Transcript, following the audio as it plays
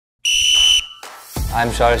I'm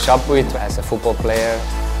Chappuis as a football player.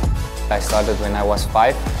 I started when I was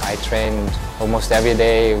 5. I trained almost every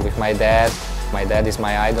day with my dad. My dad is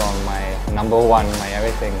my idol, my number one, my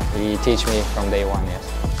everything. He teach me from day one, yes.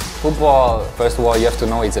 Football, first of all, you have to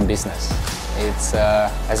know it's a business. It's,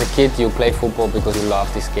 as a kid, you play football because you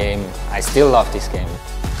love this game. I still love this game.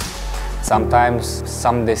 Sometimes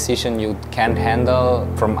some decision you can't handle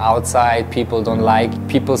from outside, people don't like.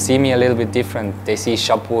 People see me a little bit different. They see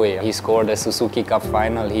Chappuis. He scored a Suzuki Cup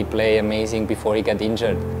final. He played amazing before he got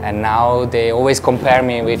injured. And now they always compare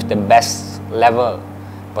me with the best level.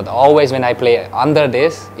 But always when I play under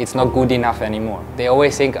this, it's not good enough anymore. They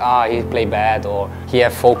always think, he play bad, or he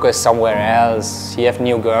have focus somewhere else, he have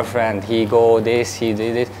new girlfriend, he go this, he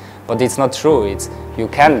did this. But it's not true. You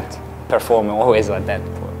can't perform always like that.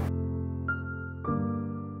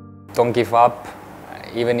 Don't give up,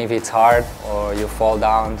 even if it's hard or you fall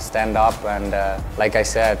down, stand up, and like I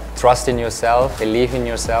said, trust in yourself, believe in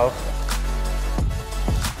yourself.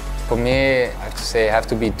 For me, I have to say, have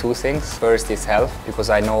to be two things. First is health, because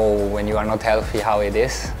I know when you are not healthy how it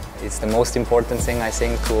is. It's the most important thing, I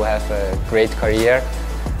think, to have a great career.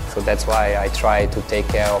 So that's why I try to take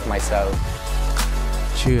care of myself.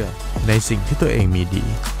 เชื่อในสิ่งที่ตัวเองมีดี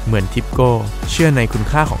เหมือนทิปโก้เชื่อในคุณ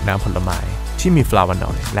ค่าของน้ำผลไม้ที่มีฟลาวาน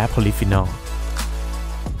อยด์และโพลีฟีนอล